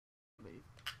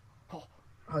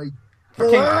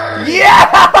Freaking yeah!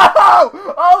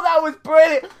 Oh, that was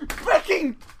brilliant!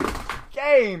 Freaking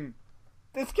game!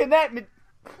 Disconnect me.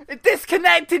 It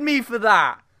disconnected me for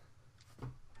that.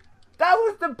 That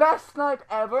was the best snipe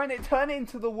ever, and it turned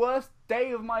into the worst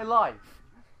day of my life.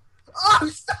 Oh,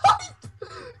 stop!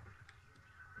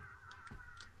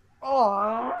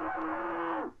 Oh.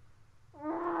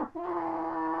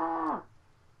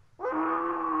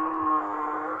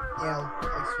 Yeah,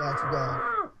 I swear to God.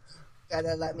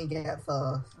 Better let me get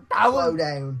first. That Slow was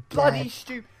down. bloody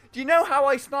stupid. Do you know how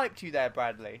I sniped you there,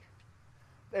 Bradley?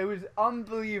 It was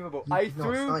unbelievable. You did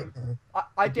not snipe me.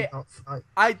 I You did. not snipe.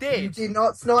 I did. You did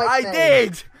not snipe I me.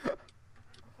 did.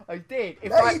 I did. You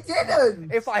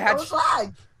didn't. If I had. That was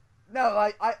lag.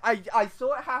 No, I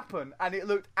saw it happen, and it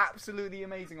looked absolutely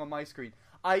amazing on my screen.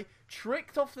 I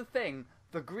tricked off the thing.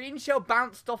 The green shell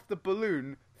bounced off the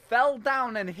balloon, fell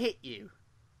down, and hit you.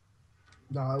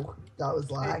 No, that was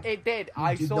lag. It did.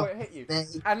 I saw it hit you.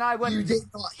 And I went. You did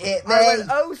not hit me. I went,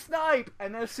 oh, Snipe!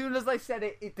 And as soon as I said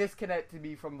it, it disconnected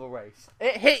me from the race.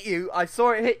 It hit you. I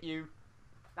saw it hit you.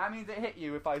 That means it hit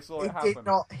you if I saw it happen. It did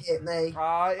not hit me.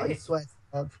 I swear to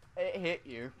God. It hit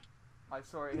you. I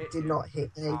saw it hit you. It did not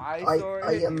hit me.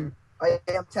 I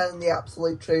am telling the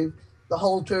absolute truth, the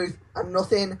whole truth, and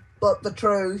nothing but the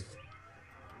truth.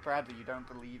 Bradley, you don't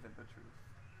believe in the truth.